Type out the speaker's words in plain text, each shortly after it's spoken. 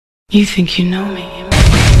You think you know me?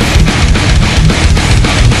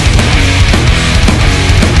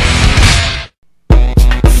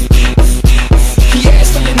 Yeah,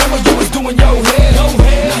 so you know what you was doing your head. Now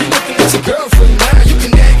you looking at your girlfriend now. You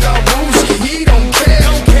can act all bougie, he don't care.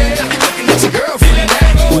 Now you looking at your girlfriend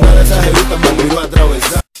now. Una de esas jeritas me tiró a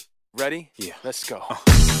atravesar. Ready? Yeah, let's go.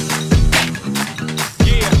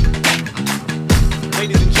 Yeah.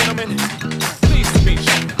 Ladies and gentlemen, pleased to meet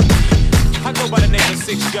you. I go by the name of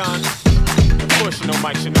 6 John. Of course you know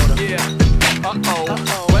Mike Shinoda. Yeah.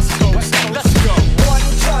 Let's go. Let's go. One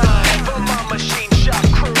time for my machine shop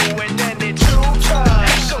crew, and then it 2 times.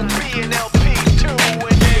 SOB and LP 2,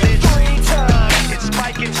 and then it 3 times. It's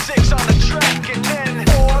Mike and 6 on the track, and then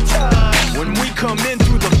 4 times. When we come in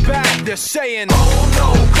through the back, they're saying, oh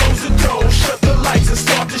no, close the door, shut the lights and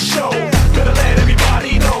start the show. Better let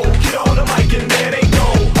everybody know, get on the mic and there they go.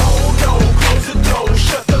 Oh no, close the door,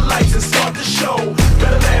 shut the lights and start the show.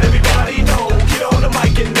 Better let everybody know, get on the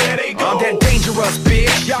mic and there they go. I'm that dangerous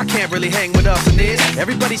bitch, y'all can't really hang with us in this.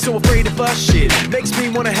 Everybody's so afraid of us, shit makes me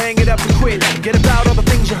wanna hang it up and quit. Get about all the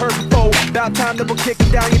things you heard before, about time that we're kicking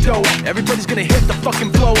down your door. Everybody's gonna hit the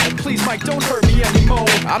fucking flow. Please Mike, don't hurt me anymore.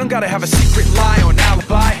 I don't gotta have a secret lie or an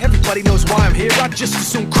alibi. Everybody knows why I'm here. I just as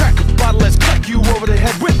soon crack a bottle as crack you over the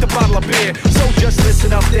head with the bottle of beer. So just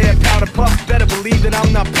listen up there, powder puff. Better believe that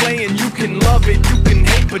I'm not playing. You can love it, you can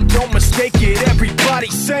hate, but don't mistake it.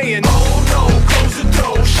 Everybody's saying, oh no, close the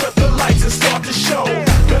door, shut the lights and start the show.